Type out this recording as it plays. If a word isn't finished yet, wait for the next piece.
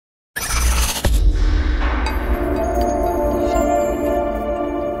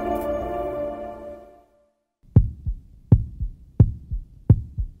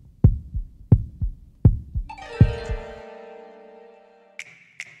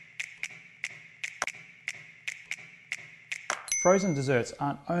Frozen desserts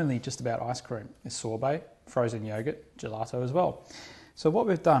aren't only just about ice cream. There's sorbet, frozen yogurt, gelato as well. So what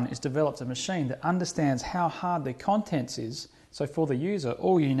we've done is developed a machine that understands how hard the contents is. So for the user,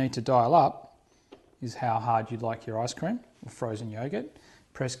 all you need to dial up is how hard you'd like your ice cream or frozen yogurt.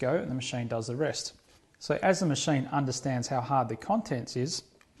 Press go and the machine does the rest. So as the machine understands how hard the contents is,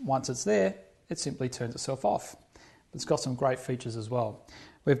 once it's there, it simply turns itself off. It's got some great features as well.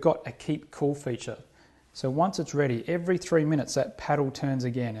 We've got a keep cool feature. So once it's ready, every 3 minutes that paddle turns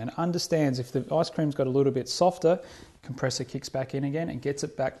again and understands if the ice cream's got a little bit softer, compressor kicks back in again and gets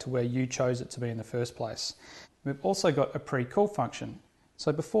it back to where you chose it to be in the first place. We've also got a pre-cool function.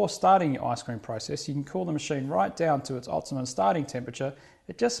 So before starting your ice cream process, you can cool the machine right down to its optimum starting temperature.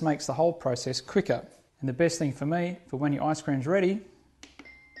 It just makes the whole process quicker. And the best thing for me, for when your ice cream's ready,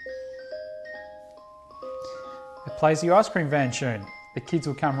 it plays the ice cream van tune. The kids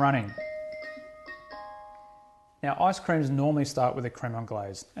will come running. Now, ice creams normally start with a creme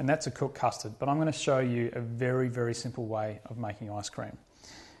anglaise, and that's a cooked custard, but I'm going to show you a very, very simple way of making ice cream.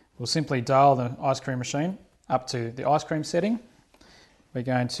 We'll simply dial the ice cream machine up to the ice cream setting. We're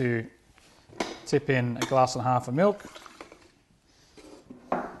going to tip in a glass and a half of milk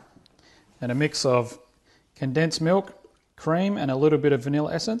and a mix of condensed milk, cream, and a little bit of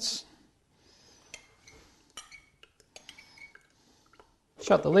vanilla essence.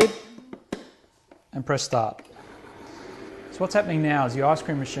 Shut the lid and press start. So what's happening now is the ice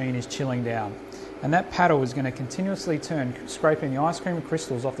cream machine is chilling down, and that paddle is going to continuously turn, scraping the ice cream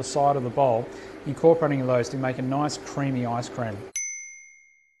crystals off the side of the bowl, incorporating those to make a nice creamy ice cream.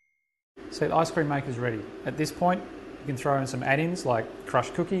 So the ice cream maker's ready. At this point, you can throw in some add-ins like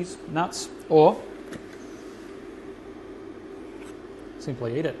crushed cookies, nuts, or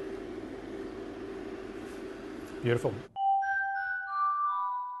simply eat it. Beautiful.